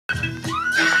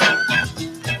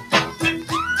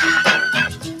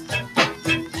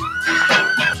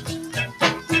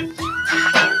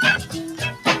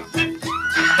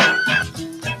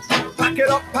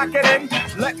pack it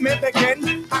in, let me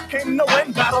begin. I came to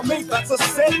win, battle me, that's a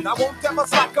sin. I won't ever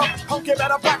slack up, punk, you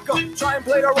better back up. Try and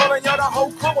play the role and you're the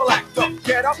whole crew will act up.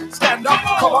 Get up, stand up,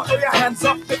 come on, throw your hands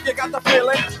up if you got the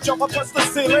feeling. Jump up, touch the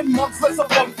ceiling, months of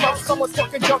funk flow. Someone's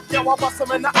talking junk, yeah, I'll bust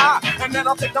them in the eye. And then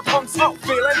I'll take the punks out,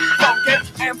 feeling funky.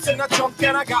 Amps in the trunk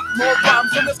and I got more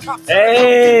rhymes in this cup.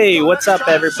 Hey, what's up,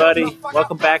 everybody?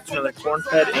 Welcome back to another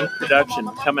Corn-Fed Inc. production,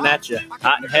 coming at you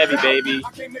hot and heavy, baby.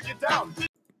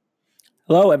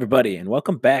 Hello, everybody, and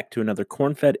welcome back to another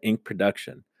Corn-Fed Inc.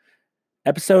 production.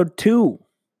 Episode 2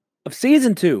 of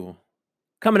Season 2,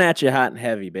 coming at you hot and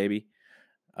heavy, baby.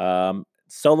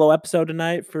 Solo episode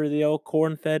tonight for the old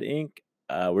Corn-Fed Inc.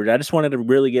 I just wanted to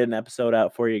really get an episode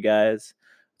out for you guys.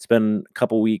 It's been a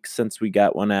couple weeks since we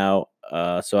got one out,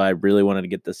 so I really wanted to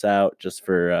get this out just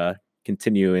for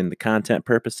continuing the content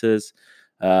purposes.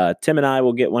 Tim and I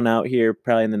will get one out here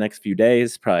probably in the next few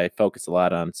days, probably focus a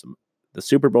lot on the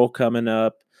Super Bowl coming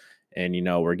up. And, you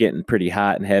know, we're getting pretty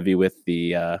hot and heavy with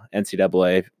the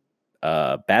NCAA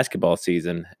basketball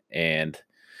season. And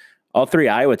all three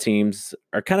Iowa teams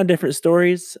are kind of different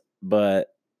stories, but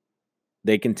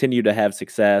they continue to have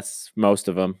success, most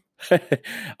of them.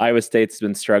 Iowa State's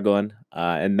been struggling.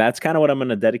 And that's kind of what I'm going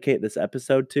to dedicate this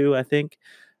episode to, I think.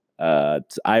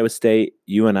 It's Iowa State,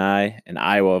 UNI, and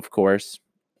Iowa, of course.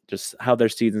 Just how their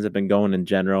seasons have been going in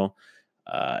general.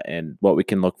 And what we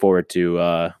can look forward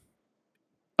to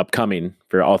upcoming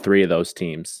for all three of those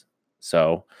teams.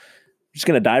 So I'm just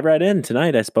going to dive right in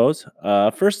tonight, I suppose.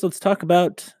 First, let's talk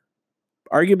about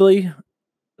arguably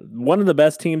one of the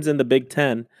best teams in the Big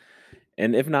Ten,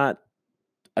 and if not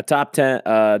a top 10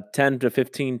 to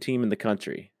 15 team in the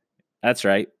country. That's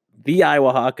right. The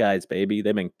Iowa Hawkeyes, baby.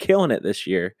 They've been killing it this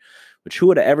year, which who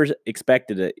would have ever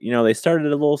expected it? You know, they started a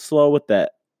little slow with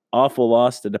that awful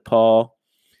loss to DePaul.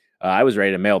 I was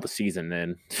ready to mail the season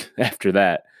in after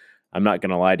that. I'm not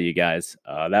going to lie to you guys.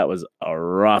 That was a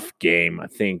rough game. I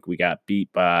think we got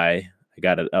beat by, I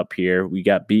got it up here. We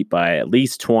got beat by at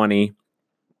least 20.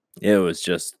 It was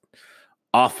just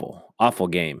awful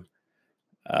game.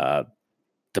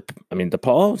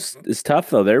 DePaul is tough,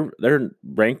 though. They're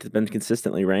ranked, been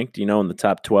consistently ranked, you know, in the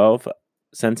top 12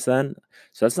 since then.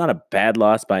 So that's not a bad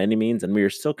loss by any means. And we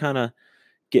were still kind of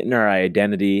getting our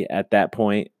identity at that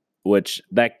point, which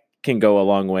that can go a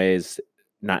long ways,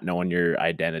 not knowing your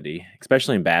identity,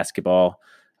 especially in basketball.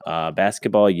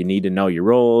 Basketball, you need to know your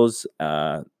roles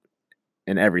and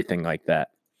everything like that.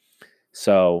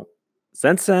 So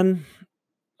since then,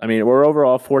 I mean, we're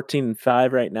overall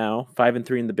 14-5 right now,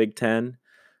 5-3 in the Big Ten,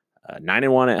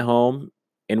 9-1 at home,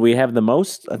 and we have the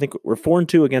most. I think we're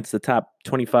 4-2 against the top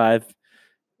 25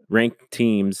 ranked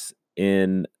teams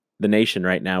in the nation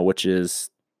right now, which is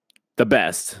the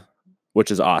best, which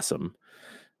is awesome.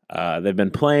 They've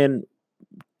been playing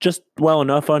just well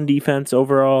enough on defense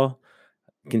overall.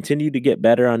 Continue to get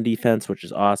better on defense, which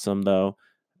is awesome, though.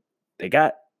 They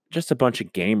got just a bunch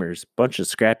of gamers, bunch of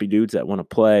scrappy dudes that want to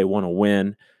play, want to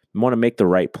win, want to make the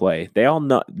right play. They all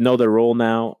know their role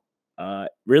now.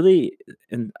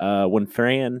 When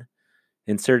Fran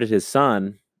inserted his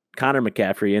son, Connor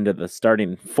McCaffrey, into the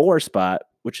starting 4 spot,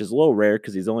 which is a little rare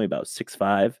because he's only about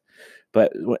 6'5",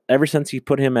 but ever since he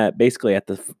put him at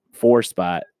the 4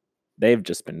 spot, they've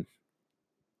just been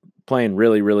playing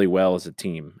really, really well as a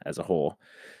team as a whole.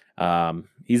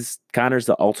 Connor's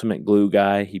the ultimate glue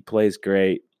guy. He plays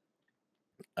great.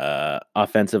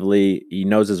 Offensively, he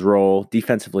knows his role.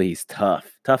 Defensively, he's tough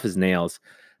as nails.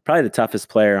 Probably the toughest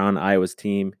player on Iowa's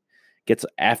team. Gets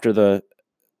after the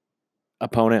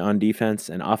opponent on defense,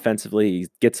 and offensively, he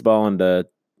gets the ball into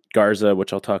Garza,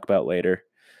 which I'll talk about later.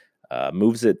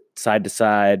 Moves it side to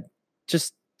side.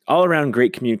 Just all around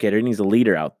great communicator, and he's a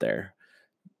leader out there,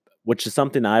 which is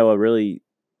something Iowa really,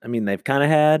 they've kind of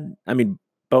had.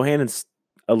 Bohannon's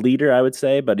a leader, I would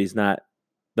say, but he's not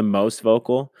the most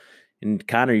vocal. And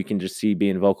Connor, you can just see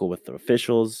being vocal with the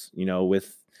officials,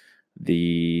 with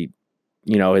his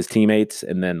teammates,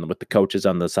 and then with the coaches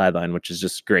on the sideline, which is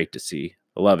just great to see.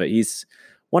 I love it. He's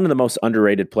one of the most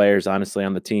underrated players, honestly,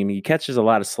 on the team. He catches a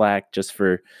lot of slack just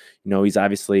for, he's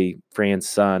obviously Fran's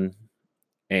son,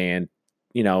 and,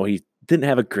 he didn't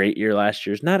have a great year last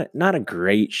year. He's not a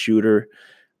great shooter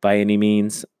by any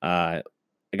means. I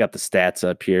got the stats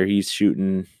up here. He's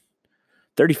shooting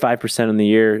 35% in the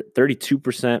year,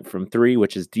 32% from 3,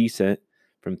 which is decent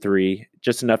from 3,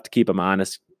 just enough to keep him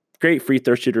honest. Great free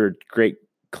throw shooter, great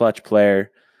clutch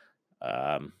player.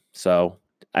 So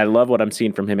I love what I'm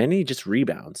seeing from him, and he just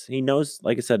rebounds. He knows,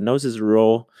 like I said, knows his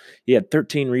role. He had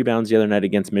 13 rebounds the other night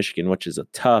against Michigan, which is a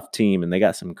tough team, and they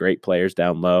got some great players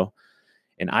down low.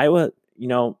 And Iowa,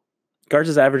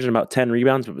 Garza's averaging about 10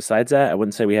 rebounds, but besides that, I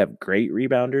wouldn't say we have great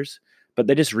rebounders. but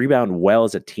they just rebound well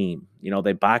as a team.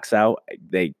 They box out,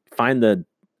 they find the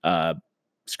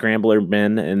scrambler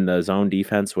men in the zone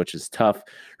defense, which is tough.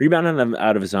 Rebounding them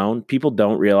out of zone, people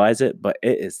don't realize it, but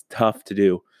it is tough to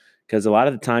do because a lot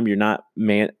of the time you're not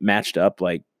matched up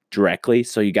like directly,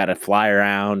 so you got to fly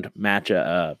around,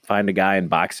 find a guy and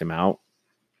box him out.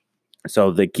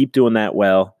 So they keep doing that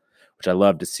well, which I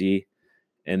love to see.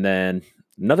 And then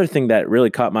another thing that really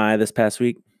caught my eye this past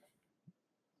week,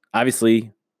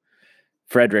 obviously,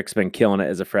 Frederick's been killing it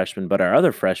as a freshman, but our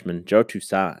other freshman, Joe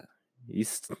Toussaint,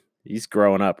 he's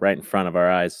growing up right in front of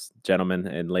our eyes, gentlemen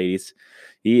and ladies.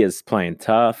 He is playing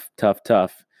tough.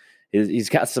 He's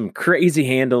got some crazy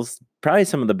handles, probably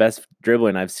some of the best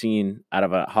dribbling I've seen out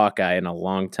of a Hawkeye in a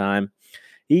long time.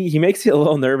 He makes you a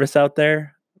little nervous out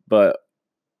there, but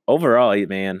overall, he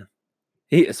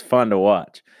is fun to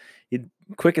watch.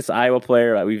 Quickest Iowa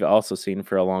player that we've also seen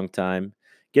for a long time.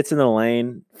 Gets in the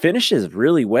lane, finishes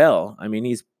really well. I mean,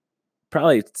 he's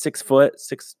probably 6 foot,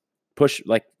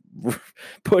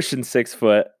 pushing 6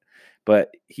 foot,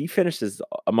 but he finishes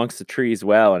amongst the trees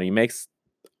well, and he makes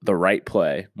the right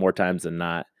play more times than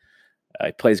not.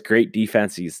 He plays great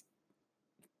defense. He's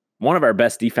one of our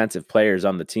best defensive players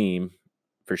on the team,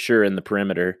 for sure, in the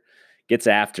perimeter. Gets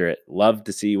after it. Love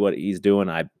to see what he's doing.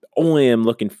 I only am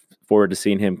looking forward to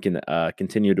seeing him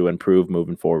continue to improve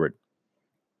moving forward.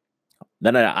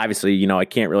 Then, obviously, I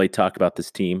can't really talk about this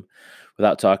team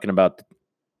without talking about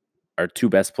our two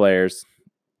best players,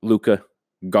 Luka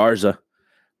Garza,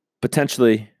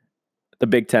 potentially the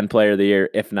Big Ten Player of the Year,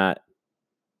 if not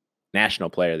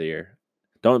National Player of the Year.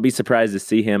 Don't be surprised to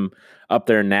see him up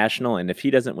there in National, and if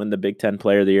he doesn't win the Big Ten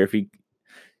Player of the Year,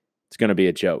 it's going to be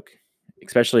a joke,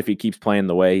 especially if he keeps playing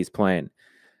the way he's playing.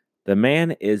 The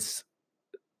man is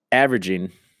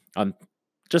averaging on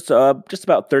just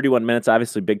about 31 minutes.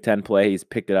 Obviously, Big Ten play, he's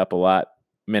picked it up a lot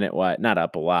minute-wise. Not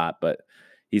up a lot, but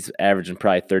he's averaging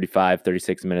probably 35,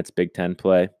 36 minutes Big Ten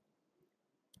play.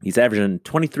 He's averaging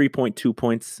 23.2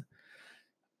 points.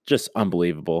 Just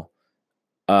unbelievable.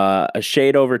 A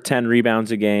shade over 10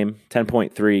 rebounds a game,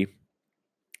 10.3.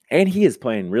 And he is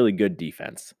playing really good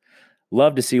defense.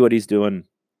 Love to see what he's doing.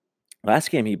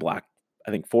 Last game, he blocked,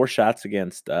 I think, 4 shots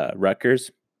against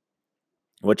Rutgers,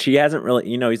 which he hasn't really,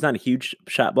 he's not a huge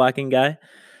shot blocking guy,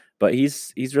 but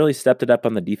he's really stepped it up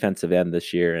on the defensive end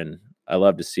this year, and I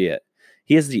love to see it.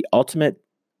 He is the ultimate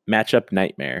matchup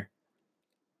nightmare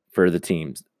for the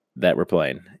teams that we're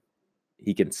playing.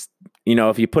 He can,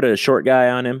 if you put a short guy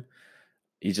on him,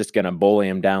 he's just going to bully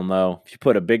him down low. If you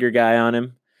put a bigger guy on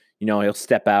him, he'll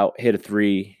step out, hit a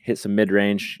 3, hit some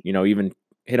mid-range, even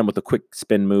hit him with a quick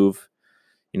spin move.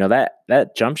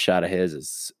 That jump shot of his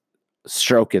is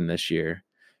stroking this year.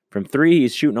 From 3,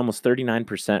 he's shooting almost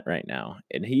 39% right now,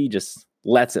 and he just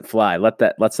lets it fly.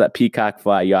 Lets that peacock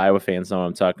fly. You Iowa fans know what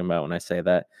I'm talking about when I say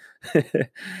that.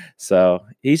 So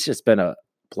he's just been a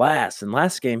blast. And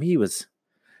last game, he was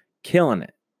killing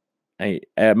it.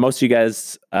 Most of you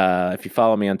guys, if you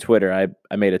follow me on Twitter,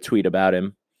 I made a tweet about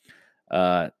him.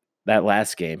 That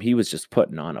last game, he was just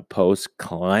putting on a post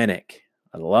clinic.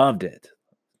 I loved it.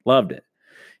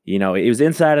 He was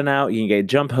inside and out. You can get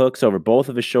jump hooks over both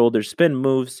of his shoulders, spin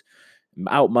moves,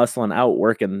 out muscling, out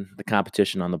working the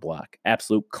competition on the block.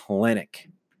 Absolute clinic.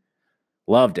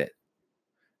 Loved it.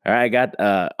 All right, I got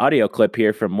an audio clip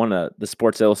here from one of the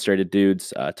Sports Illustrated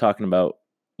dudes talking about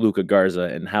Luka Garza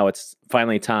and how it's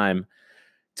finally time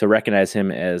to recognize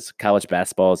him as college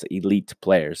basketball's elite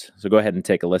players. So go ahead and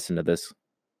take a listen to this.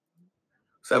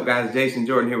 What's up, guys? Jason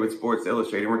Jordan here with Sports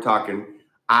Illustrated. We're talking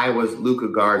Iowa's Luka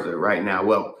Garza right now.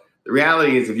 Well, the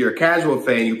reality is if you're a casual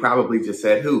fan, you probably just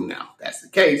said who. Now, if that's the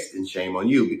case, then shame on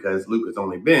you because Luka's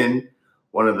only been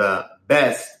one of the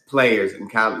best players in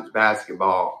college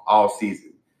basketball all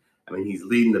season. I mean, he's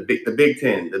leading the Big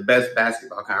Ten, the best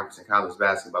basketball conference in college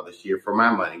basketball this year for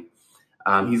my money.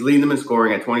 He's leading them in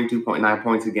scoring at 22.9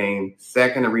 points a game,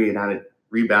 second in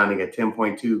rebounding at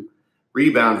 10.2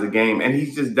 rebounds a game, and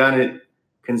he's just done it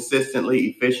consistently,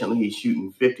 efficiently. He's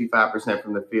shooting 55%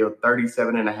 from the field,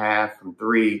 37.5 from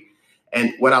 3.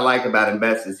 And what I like about him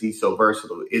best is he's so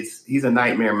versatile. He's a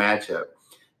nightmare matchup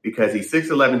because he's 6'11",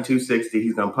 260.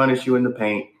 He's going to punish you in the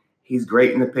paint. He's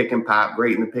great in the pick and pop,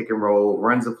 great in the pick and roll,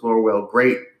 runs the floor well,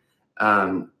 great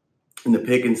in the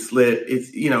pick and slip. It's,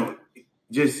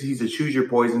 he's a choose your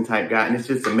poison type guy. And it's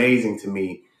just amazing to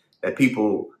me that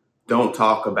people don't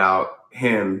talk about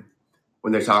him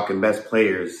when they're talking best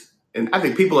players. And I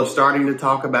think people are starting to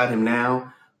talk about him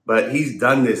now, but he's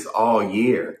done this all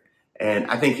year. And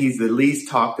I think he's the least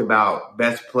talked about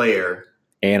best player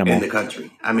in the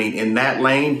country. I mean, in that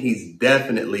lane, he's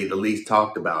definitely the least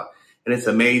talked about. And it's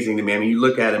amazing to me. I mean, you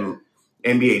look at him,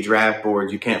 NBA draft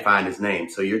boards, you can't find his name.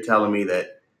 So you're telling me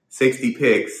that 60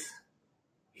 picks,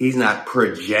 he's not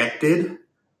projected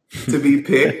to be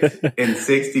picked in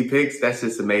 60 picks? That's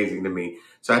just amazing to me.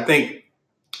 So I think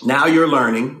now you're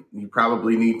learning. You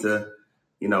probably need to,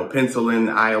 pencil in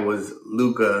Iowa's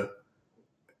Luka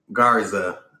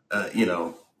Garza,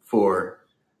 for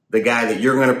the guy that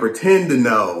you're going to pretend to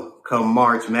know come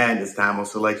March Madness time on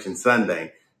Selection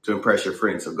Sunday to impress your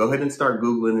friends. So go ahead and start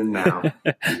Googling him now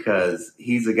because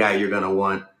he's the guy you're going to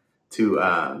want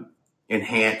to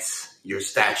enhance your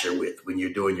stature with when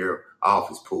you're doing your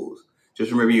office pools.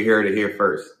 Just remember you heard it here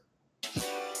first.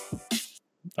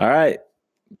 All right.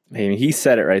 I mean, he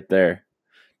said it right there.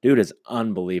 Dude is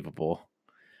unbelievable.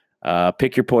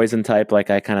 Pick your poison type like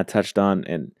I kind of touched on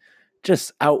and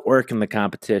just outworking the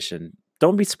competition.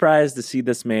 Don't be surprised to see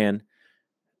this man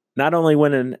not only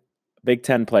winning Big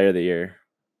Ten Player of the Year,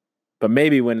 but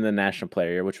maybe winning the National Player of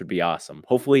the Year, which would be awesome.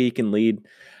 Hopefully he can lead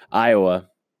Iowa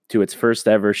to its first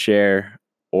ever share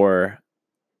or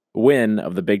win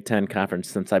of the Big Ten Conference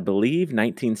since I believe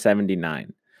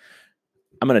 1979.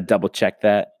 I'm going to double check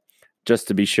that just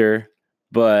to be sure,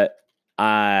 but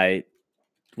that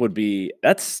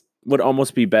would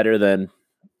almost be better than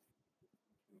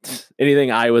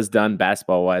anything Iowa's done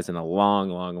basketball-wise in a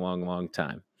long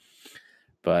time.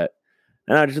 But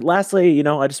lastly,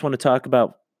 I just want to talk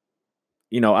about,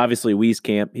 obviously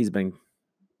Wieskamp. He's been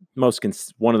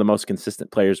one of the most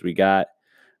consistent players we got.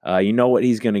 You know what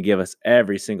he's going to give us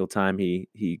every single time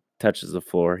he touches the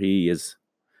floor. He is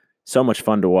so much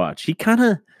fun to watch. He kind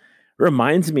of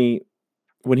reminds me,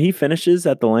 when he finishes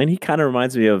at the lane, he kind of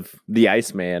reminds me of the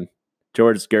Iceman,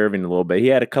 George Gervin, a little bit. He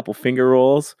had a couple finger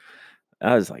rolls.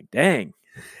 I was like, dang,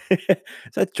 is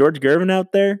that George Gervin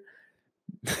out there?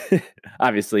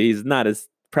 Obviously, he's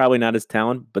probably not as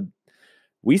talented, but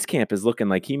Wieskamp is looking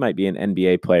like he might be an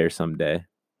NBA player someday.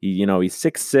 He's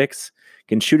 6'6",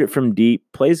 can shoot it from deep,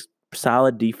 plays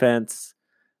solid defense,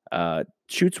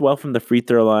 shoots well from the free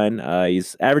throw line.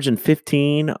 He's averaging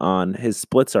 15 on his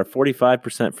splits are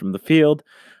 45% from the field,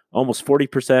 almost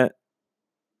 40%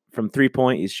 from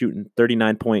 3-point. He's shooting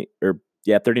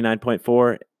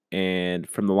 39.4, and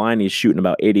from the line he's shooting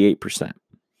about 88%.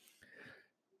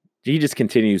 He just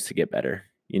continues to get better.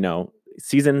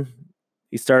 Season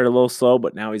he started a little slow,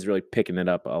 but now he's really picking it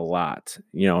up a lot.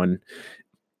 In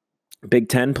Big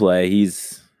Ten play,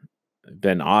 he's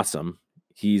been awesome.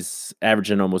 He's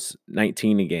averaging almost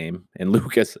 19 a game, and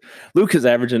Luka's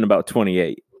averaging about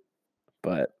 28.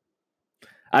 But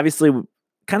obviously,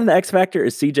 kind of the X factor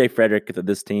is C.J. Frederick of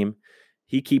this team.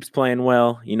 He keeps playing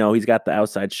well. He's got the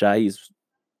outside shot. He's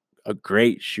a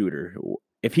great shooter.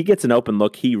 If he gets an open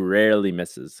look, he rarely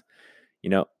misses.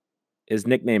 His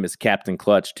nickname is Captain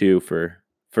Clutch too, for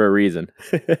a reason.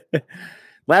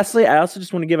 Lastly, I also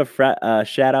just want to give a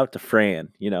shout out to Fran.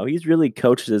 He's really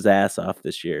coached his ass off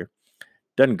this year.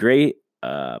 Done great.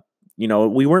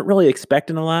 We weren't really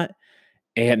expecting a lot.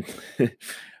 And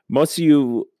most of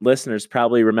you listeners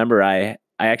probably remember I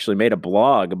actually made a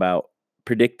blog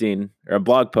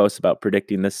post about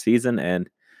predicting this season, and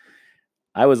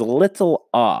I was a little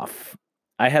off.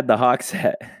 I had the Hawks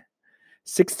at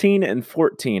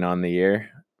 16-14 on the year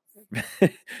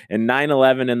and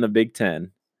 9-11 in the Big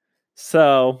Ten.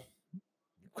 So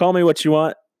call me what you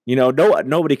want.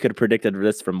 Nobody could have predicted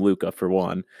this from Luka, for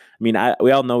one. I mean,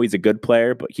 we all know he's a good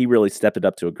player, but he really stepped it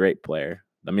up to a great player.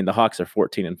 I mean, the Hawks are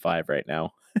 14-5 right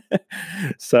now.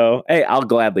 So, hey, I'll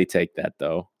gladly take that,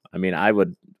 though. I mean,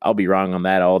 I'll be wrong on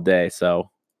that all day. So,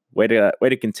 way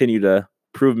to continue to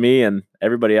prove me and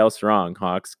everybody else wrong,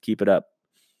 Hawks. Keep it up.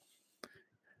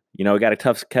 We got a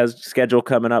tough schedule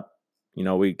coming up.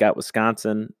 We got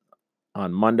Wisconsin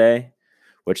on Monday,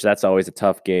 which that's always a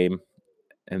tough game.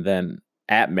 And then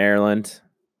at Maryland,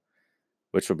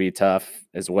 which will be tough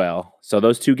as well. So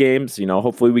those two games,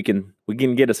 hopefully we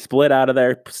can get a split out of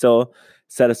there, still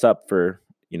set us up for,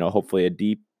 hopefully a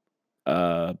deep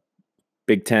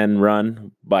Big Ten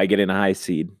run by getting a high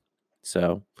seed.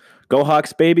 So go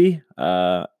Hawks, baby.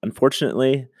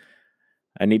 Unfortunately,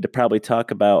 I need to probably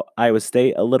talk about Iowa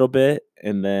State a little bit,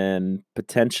 and then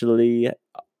potentially,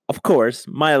 of course,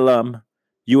 my alum,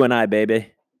 UNI,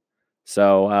 baby.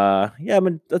 So,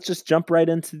 let's just jump right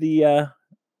into the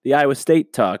Iowa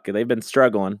State talk. They've been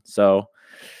struggling, so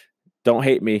don't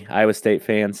hate me, Iowa State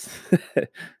fans.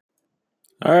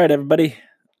 All right, everybody.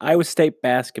 Iowa State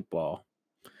basketball.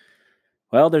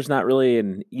 Well, there's not really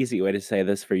an easy way to say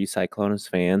this for you Cyclones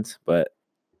fans, but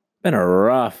it's been a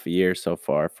rough year so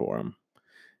far for them.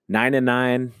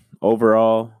 9-9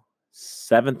 overall,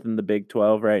 7th in the Big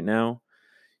 12 right now.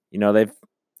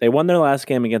 They won their last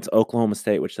game against Oklahoma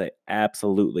State, which they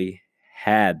absolutely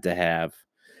had to have.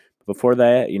 Before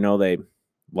that, they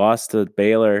lost to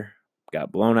Baylor,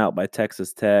 got blown out by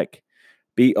Texas Tech,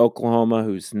 beat Oklahoma,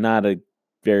 who's not a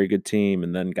very good team,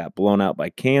 and then got blown out by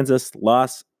Kansas,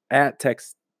 lost at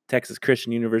Texas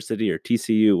Christian University, or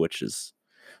TCU, which is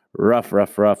rough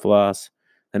loss.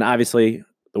 And obviously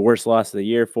the worst loss of the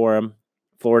year for them,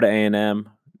 Florida A&M,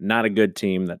 not a good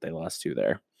team that they lost to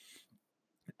there.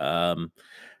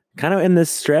 Kind of in this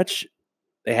stretch,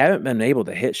 they haven't been able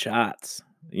to hit shots.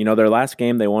 Their last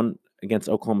game they won against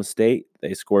Oklahoma State,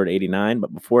 they scored 89,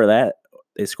 but before that,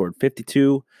 they scored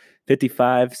 52,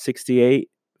 55, 68,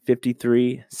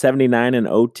 53, 79 in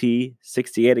OT,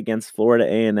 68 against Florida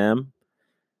A&M,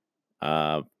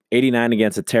 89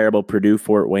 against a terrible Purdue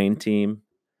Fort Wayne team,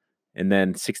 and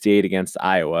then 68 against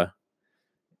Iowa.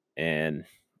 And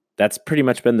that's pretty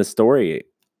much been the story,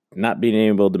 not being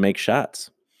able to make shots,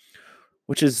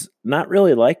 which is not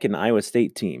really like an Iowa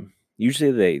State team.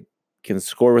 Usually they can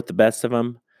score with the best of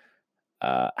them.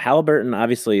 Halliburton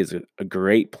obviously is a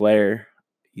great player.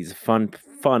 He's a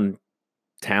fun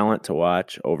talent to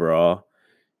watch overall.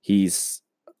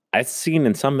 I've seen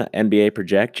in some NBA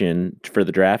projection for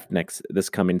the draft this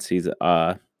coming season,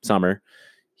 summer,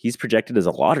 he's projected as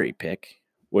a lottery pick,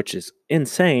 which is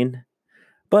insane.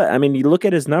 But I mean, you look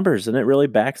at his numbers and it really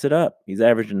backs it up. He's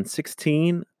averaging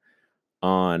 16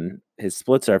 on his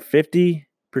splits are 50%,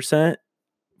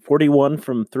 41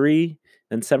 from 3,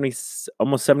 and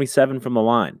almost 77 from the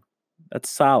line. That's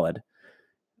solid.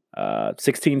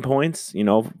 16 points,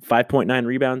 5.9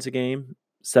 rebounds a game,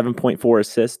 7.4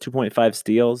 assists, 2.5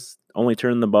 steals, only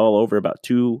turning the ball over about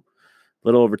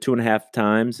little over 2.5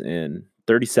 times in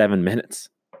 37 minutes.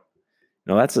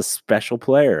 That's a special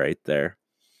player right there.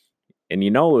 And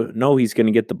he's going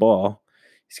to get the ball.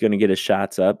 He's going to get his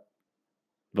shots up.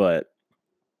 But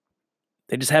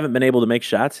they just haven't been able to make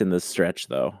shots in this stretch,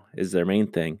 though, is their main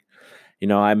thing.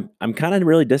 I'm kind of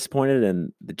really disappointed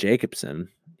in the Jacobson.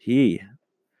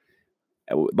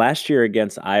 Last year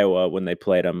against Iowa when they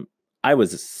played him, I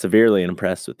was severely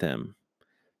impressed with him.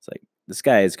 It's like, this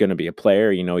guy is going to be a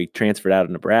player. He transferred out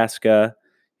of Nebraska.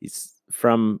 He's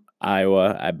from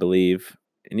Iowa, I believe.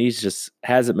 And he's just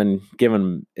hasn't been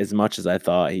given as much as I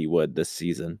thought he would this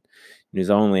season. He's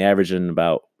only averaging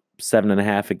about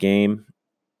 7.5 a game.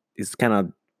 He's kind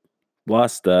of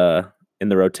lost in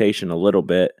the rotation a little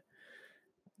bit.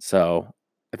 So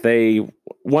if they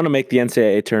want to make the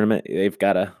NCAA tournament, they've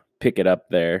got to pick it up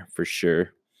there for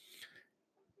sure.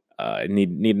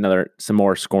 Need some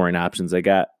more scoring options. They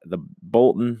got the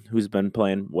Bolton, who's been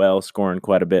playing well, scoring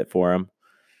quite a bit for him.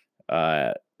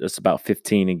 Just about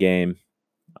 15 a game.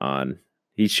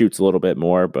 He shoots a little bit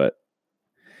more, but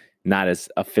not as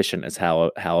efficient as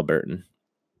Halliburton.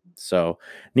 So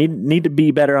need to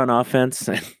be better on offense.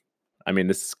 I mean,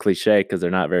 this is cliche because they're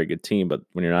not a very good team, but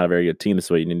when you're not a very good team, this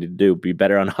is what you need to do. Be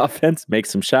better on offense, make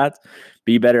some shots,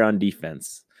 be better on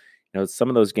defense. Some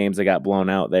of those games that got blown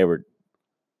out, they were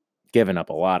giving up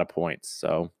a lot of points.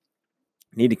 So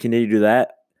need to continue to do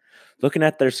that. Looking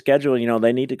at their schedule,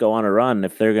 they need to go on a run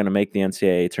if they're going to make the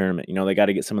NCAA tournament. They got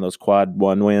to get some of those quad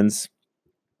 1 wins.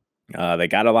 They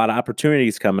got a lot of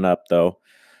opportunities coming up, though.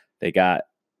 They got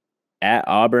at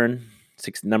Auburn,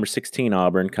 number 16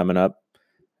 Auburn coming up,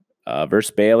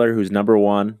 versus Baylor, who's number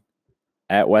 1,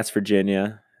 at West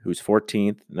Virginia, who's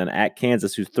 14th, and then at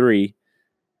Kansas, who's 3,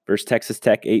 versus Texas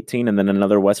Tech, 18, and then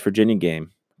another West Virginia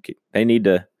game. They need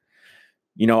to,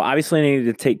 obviously they need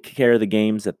to take care of the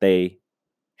games that they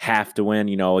have to win,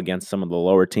 against some of the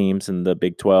lower teams in the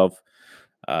Big 12.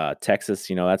 Texas,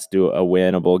 that's a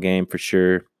winnable game for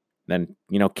sure. Then,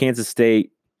 Kansas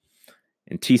State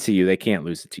and TCU, they can't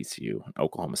lose to TCU and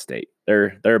Oklahoma State.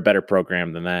 They're a better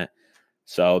program than that.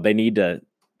 So they need to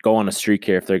go on a streak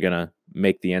here if they're going to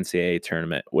make the NCAA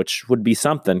tournament, which would be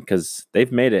something because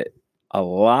they've made it a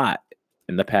lot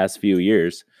in the past few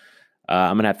years.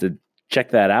 I'm going to have to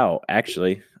check that out,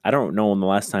 actually. I don't know when the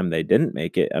last time they didn't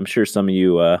make it. I'm sure some of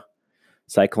you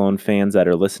Cyclone fans that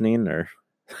are listening are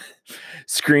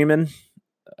screaming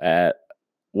at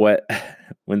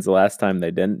when's the last time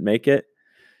they didn't make it.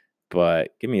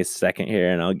 But give me a second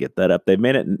here and I'll get that up. They've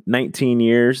made it 19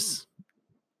 years.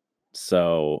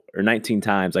 Or 19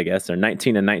 times, I guess. They're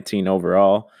 19 and 19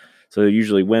 overall. So they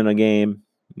usually win a game,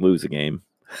 lose a game.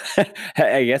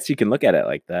 I guess you can look at it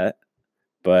like that.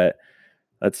 But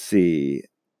let's see.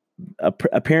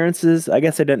 Appearances, I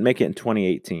guess they didn't make it in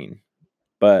 2018.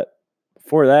 But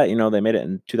before that, they made it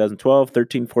in 2012,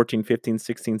 13, 14, 15,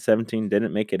 16, 17.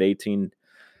 Didn't make it 18.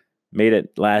 Made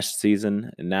it last season.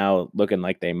 And now looking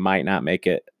like they might not make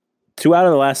it. 2 out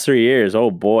of the last 3 years. Oh,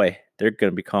 boy. They're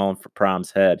going to be calling for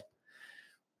Prom's head.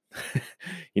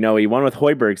 He won with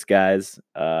Hoiberg's guys.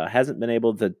 Hasn't been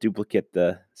able to duplicate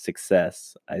the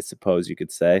success, I suppose you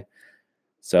could say.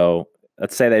 So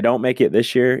let's say they don't make it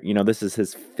this year. This is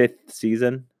his 5th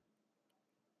season.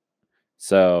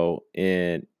 So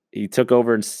he took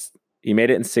over and he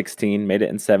made it in 16, made it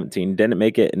in 17, didn't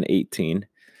make it in 18,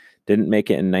 didn't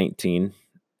make it in 19,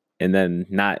 and then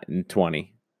not in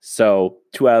 20. So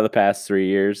 2 out of the past 3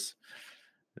 years,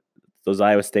 those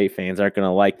Iowa State fans aren't going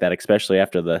to like that, especially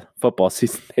after the football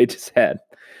season they just had.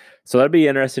 So that'd be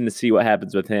interesting to see what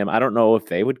happens with him. I don't know if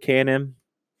they would can him.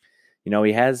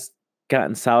 He has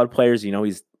gotten solid players.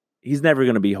 He's never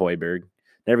going to be Hoiberg,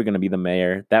 never going to be the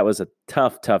mayor. That was a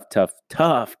tough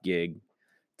gig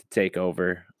to take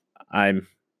over.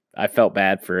 I felt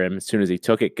bad for him as soon as he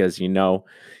took it because,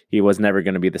 he was never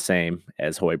going to be the same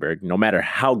as Hoiberg. No matter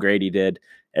how great he did,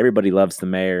 everybody loves the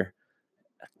mayor.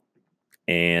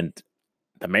 And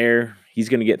the mayor, he's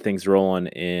going to get things rolling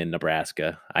in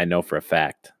Nebraska. I know for a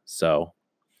fact. So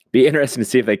be interesting to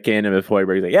see if they can him if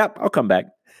Hoiberg's like, yep, I'll come back.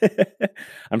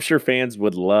 I'm sure fans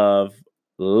would love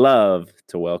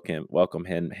to welcome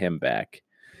him back.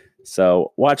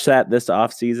 So watch that this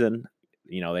offseason.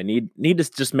 They need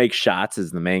to just make shots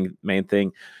is the main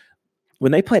thing.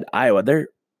 When they played Iowa, their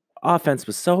offense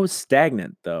was so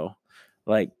stagnant, though.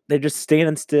 Like, they're just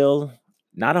standing still.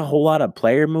 Not a whole lot of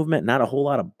player movement, not a whole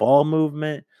lot of ball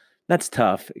movement. That's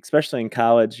tough, especially in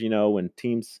college, when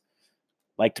teams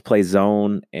like to play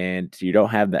zone and you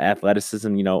don't have the athleticism.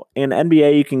 In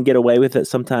NBA, you can get away with it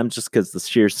sometimes just because the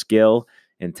sheer skill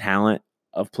and talent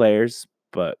of players.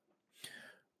 But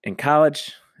in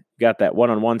college, you got that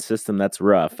one-on-one system that's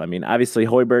rough. I mean, obviously,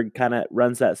 Hoiberg kind of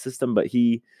runs that system, but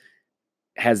he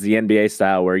has the NBA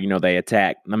style where, they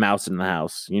attack the mouse in the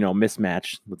house,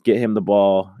 mismatch, get him the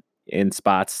ball in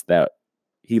spots that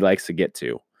he likes to get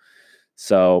to.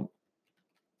 So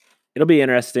it'll be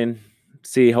interesting.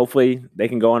 See, hopefully they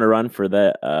can go on a run for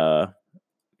the,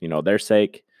 their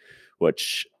sake,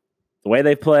 which the way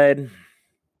they played,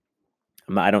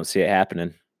 I don't see it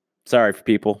happening. Sorry for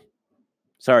people.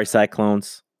 Sorry,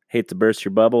 Cyclones. Hate to burst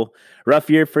your bubble. Rough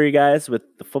year for you guys with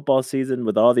the football season,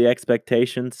 with all the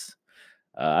expectations.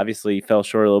 Obviously, you fell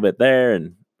short a little bit there,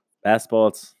 and basketball,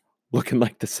 it's looking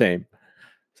like the same.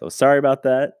 So sorry about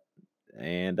that,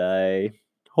 and I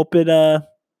hope it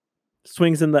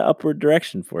swings in the upward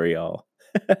direction for y'all.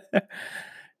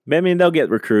 They'll get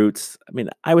recruits.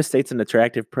 Iowa State's an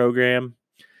attractive program.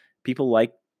 People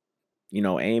like,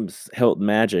 Ames, Hilton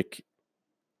Magic.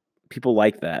 People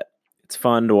like that. It's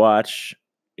fun to watch.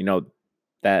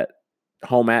 That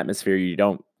home atmosphere, you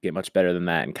don't get much better than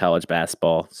that in college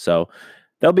basketball. So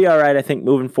they'll be all right, I think,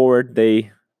 moving forward.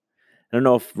 I don't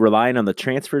know if relying on the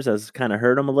transfers has kind of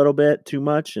hurt them a little bit too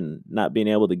much and not being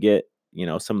able to get,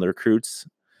 some of the recruits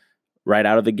right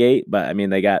out of the gate. But,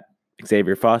 they got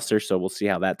Xavier Foster, so we'll see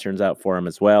how that turns out for him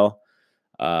as well.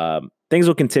 Things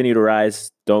will continue to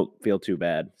rise. Don't feel too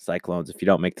bad, Cyclones, if you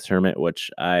don't make the tournament, which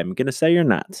I'm going to say you're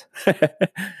not.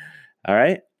 All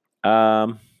right.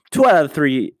 2 out of the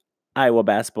 3 Iowa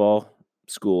basketball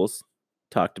schools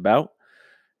talked about.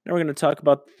 Now we're going to talk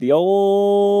about the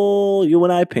old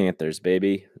UNI Panthers,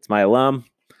 baby. It's my alum.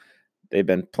 They've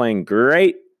been playing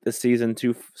great this season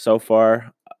too so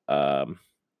far. Been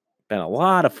a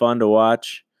lot of fun to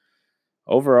watch.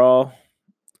 Overall,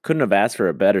 couldn't have asked for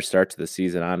a better start to the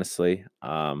season, honestly.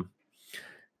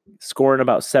 Scoring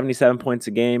about 77 points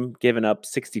a game, giving up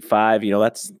 65.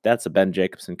 That's a Ben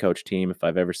Jacobson coach team if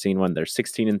I've ever seen one. They're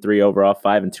 16-3 overall,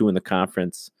 5-2 in the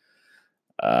conference.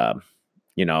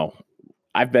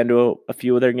 I've been to a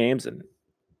few of their games, and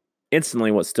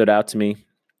instantly what stood out to me,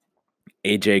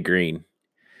 AJ Green.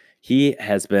 He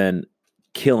has been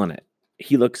killing it.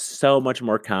 He looks so much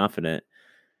more confident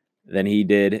than he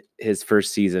did his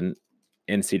first season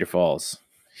in Cedar Falls.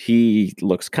 He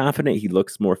looks confident. He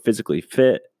looks more physically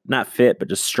fit. Not fit, but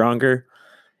just stronger.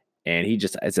 And he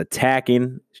just is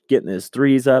attacking, getting his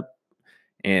threes up,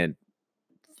 and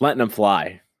letting them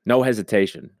fly. No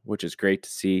hesitation, which is great to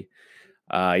see.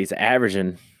 He's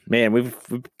averaging, man, we've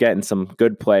gotten some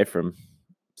good play from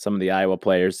some of the Iowa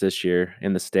players this year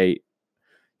in the state.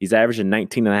 He's averaging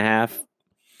 19.5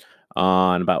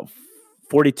 on about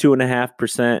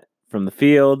 42.5% from the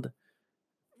field,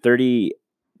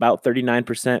 about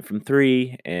 39% from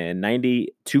 3, and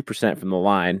 92% from the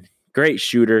line. Great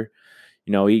shooter.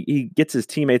 He gets his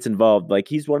teammates involved. Like,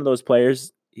 he's one of those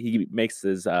players, he makes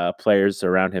his players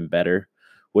around him better,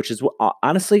 which is what,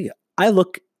 honestly, I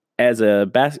look as a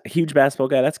huge basketball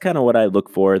guy, that's kind of what I look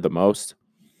for the most,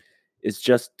 is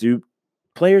just do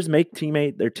players make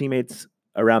their teammates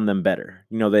around them better.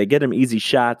 They get them easy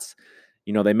shots,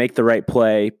 they make the right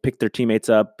play, pick their teammates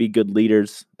up, be good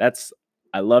leaders.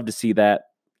 I love to see that.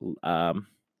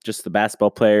 Just the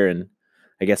basketball player and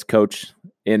I guess coach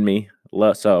in me.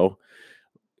 So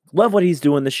love what he's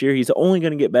doing this year. He's only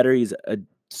going to get better. He's a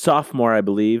sophomore, I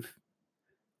believe.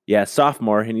 Yeah,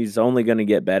 sophomore, and he's only going to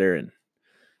get better. And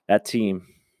that team,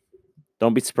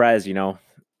 don't be surprised,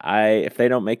 if they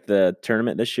don't make the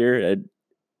tournament this year, it'd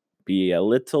be a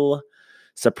little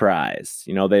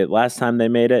surprised. Last time they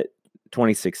made it,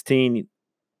 2016,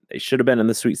 they should have been in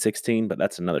the Sweet 16, but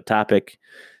that's another topic.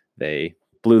 They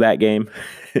blew that game.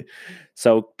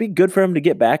 So be good for them to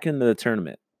get back into the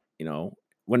tournament.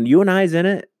 When UNI's in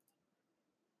it,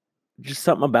 just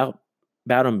something about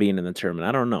them being in the tournament.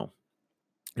 I don't know.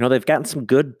 They've gotten some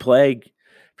good play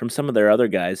from some of their other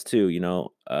guys too.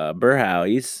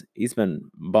 Burhow, he's been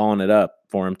balling it up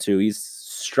for him too. He's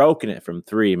stroking it from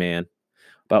three, man.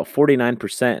 About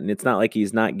 49%, and it's not like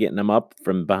he's not getting them up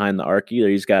from behind the arc either.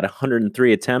 He's got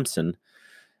 103 attempts in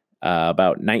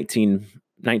about 19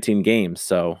 games.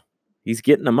 So he's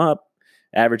getting them up,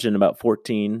 averaging about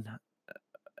 14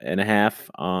 and a half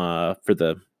per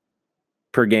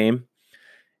game.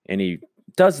 And he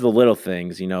does the little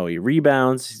things, he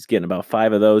rebounds. He's getting about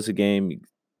 5 of those a game.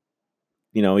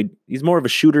 He's more of a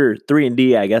shooter,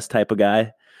 3-and-D, I guess, type of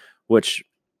guy, which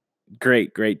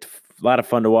great. A lot of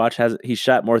fun to watch. He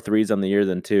shot more threes on the year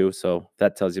than 2, so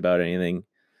that tells you about anything.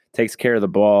 Takes care of the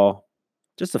ball.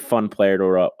 Just a fun player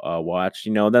to watch.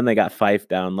 Then they got Fife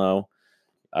down low.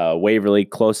 Waverly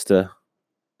close to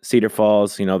Cedar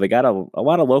Falls. They got a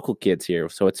lot of local kids here,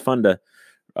 so it's fun to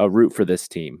root for this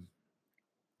team.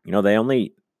 They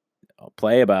only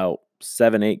play about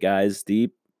 7-8 guys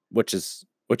deep, which is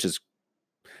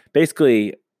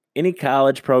basically any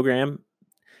college program.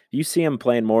 You see them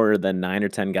playing more than 9 or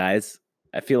 10 guys,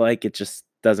 I feel like it just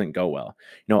doesn't go well.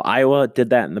 Iowa did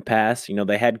that in the past.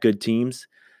 They had good teams,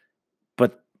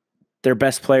 but their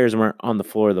best players weren't on the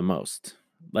floor the most.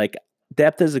 Like,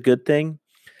 depth is a good thing,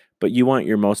 but you want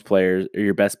your most players or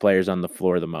your best players on the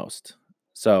floor the most.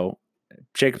 So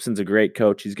Jacobson's a great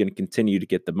coach. He's going to continue to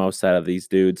get the most out of these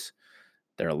dudes.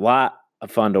 They're a lot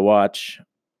of fun to watch,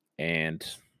 and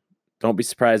don't be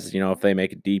surprised, if they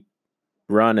make a deep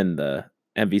run in the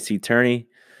MVC tourney,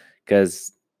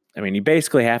 because you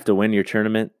basically have to win your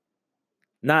tournament.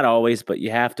 Not always, but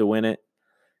you have to win it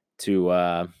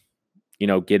to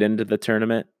get into the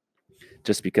tournament,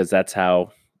 just because that's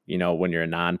how when you're a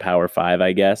non-power 5,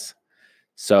 I guess.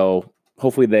 So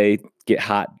hopefully they get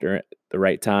hot during the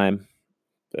right time.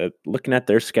 Looking at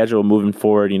their schedule moving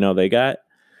forward, they got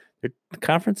the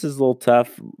conference is a little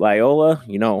tough. Loyola,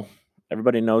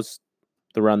 everybody knows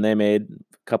the run they made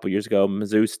a couple years ago.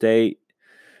 Mizzou State,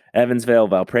 Evansville,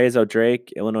 Valparaiso,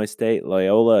 Drake, Illinois State,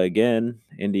 Loyola again,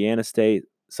 Indiana State,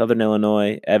 Southern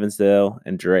Illinois, Evansville,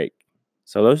 and Drake.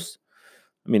 So those,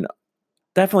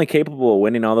 definitely capable of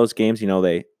winning all those games.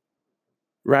 They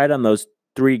ride on those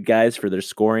 3 guys for their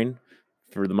scoring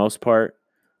for the most part,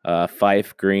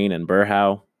 Fife, Green, and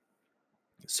Burhow.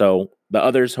 So the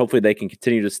others, hopefully they can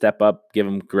continue to step up, give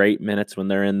them great minutes when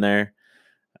they're in there.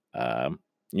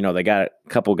 They got a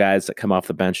couple guys that come off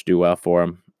the bench, do well for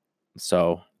them.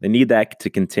 So they need that to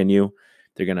continue.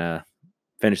 They're going to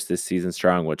finish this season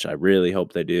strong, which I really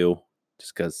hope they do,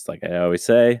 just because, like I always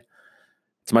say,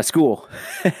 it's my school.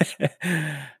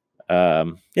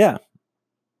 Yeah.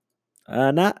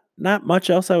 Not much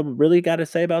else I really got to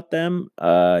say about them.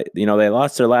 They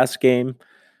lost their last game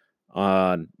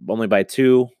only by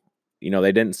 2. They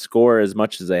didn't score as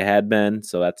much as they had been,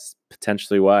 so that's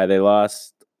potentially why they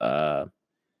lost. Let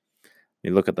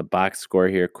me look at the box score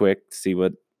here quick to see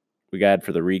what we got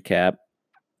for the recap.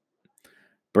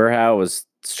 Burhow was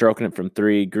stroking it from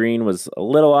 3. Green was a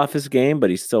little off his game, but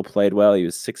he still played well. He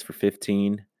was 6 for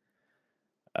 15.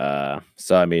 So,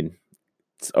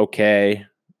 it's okay.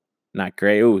 Not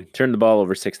great. Ooh, turned the ball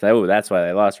over 6 times. Oh, that's why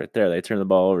they lost right there. They turned the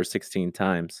ball over 16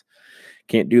 times.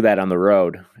 Can't do that on the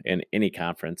road in any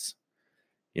conference.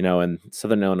 And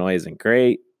Southern Illinois isn't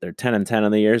great. They're 10-10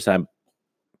 on the year. So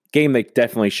game they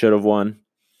definitely should have won.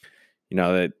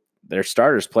 Their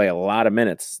starters play a lot of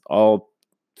minutes. All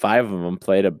 5 of them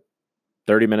played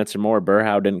 30 minutes or more.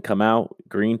 Burhow didn't come out.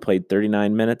 Green played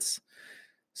 39 minutes.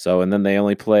 So, and then they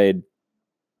only played,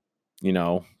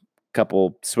 a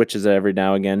couple switches every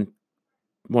now and again.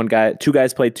 2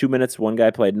 guys played 2 minutes. 1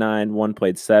 guy played 9. 1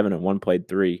 played 7, and 1 played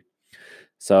 3.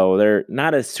 So they're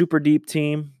not a super deep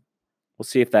team. We'll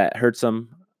see if that hurts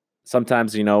them.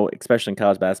 Sometimes, especially in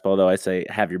college basketball, though, I say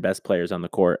have your best players on the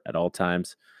court at all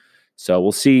times. So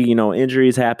we'll see,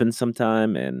 injuries happen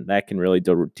sometime, and that can really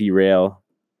derail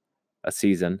a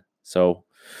season. So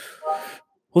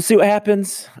we'll see what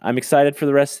happens. I'm excited for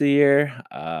the rest of the year.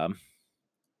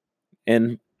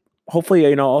 And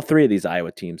hopefully, all three of these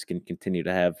Iowa teams can continue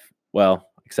to have, well,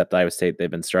 except Iowa State,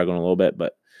 they've been struggling a little bit,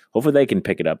 but hopefully they can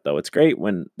pick it up, though. It's great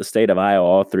when the state of Iowa,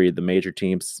 all three of the major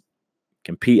teams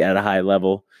compete at a high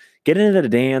level. Get into the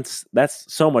dance.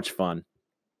 That's so much fun.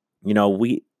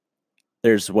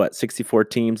 There's 64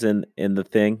 teams in the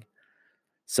thing.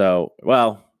 So,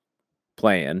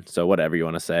 playing. So whatever you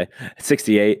want to say,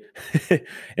 68.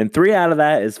 And 3 out of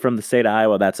that is from the state of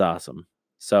Iowa. That's awesome.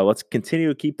 So let's continue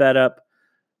to keep that up,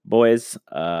 boys.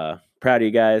 Proud of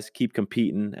you guys. Keep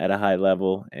competing at a high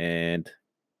level, and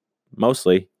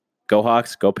mostly go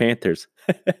Hawks, go Panthers.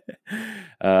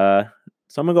 So I'm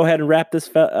gonna go ahead and wrap this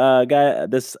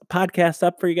this podcast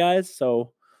up for you guys.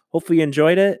 So hopefully you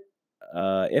enjoyed it.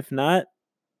 If not,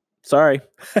 sorry.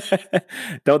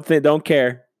 Don't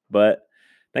care. But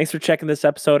thanks for checking this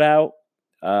episode out.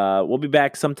 We'll be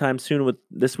back sometime soon with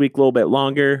this week a little bit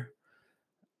longer.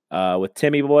 With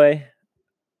Timmy Boy.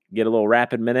 Get a little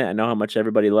rapid minute. I know how much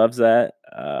everybody loves that.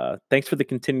 Thanks for the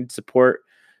continued support.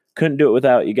 Couldn't do it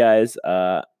without you guys.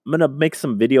 I'm going to make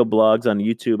some video blogs on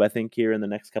YouTube, I think, here in the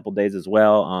next couple days as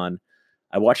well.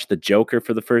 I watched The Joker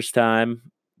for the first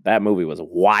time. That movie was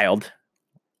wild.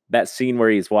 That scene where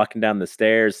he's walking down the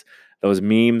stairs, those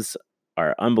memes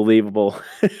are unbelievable.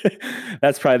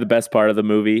 That's probably the best part of the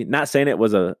movie. Not saying it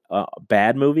was a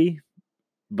bad movie,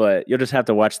 but you'll just have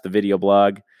to watch the video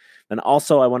blog. And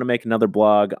also, I want to make another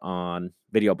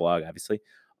video blog, obviously,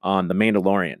 on The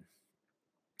Mandalorian.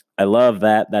 I love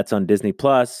that. That's on Disney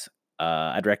Plus.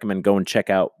 I'd recommend go and check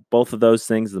out both of those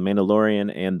things, The Mandalorian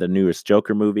and the newest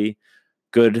Joker movie.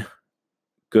 Good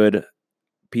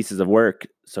pieces of work.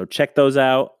 So check those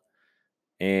out.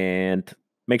 And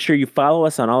make sure you follow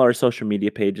us on all our social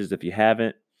media pages if you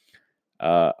haven't.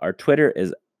 Our Twitter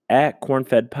is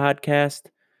 @CornFed Podcast.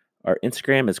 Our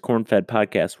Instagram is CornFed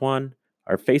Podcast 1.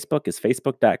 Our Facebook is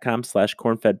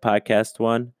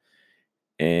facebook.com/CornFedPodcast1.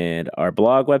 And our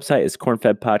blog website is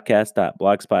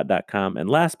cornfedpodcast.blogspot.com. And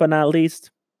last but not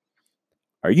least,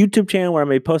 our YouTube channel where I'm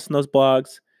going to be posting those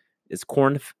blogs is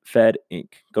CornFed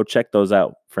Inc. Go check those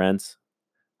out, friends.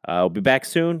 I'll be back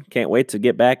soon. Can't wait to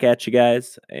get back at you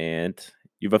guys. And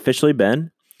you've officially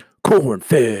been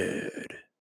Corn-Fed.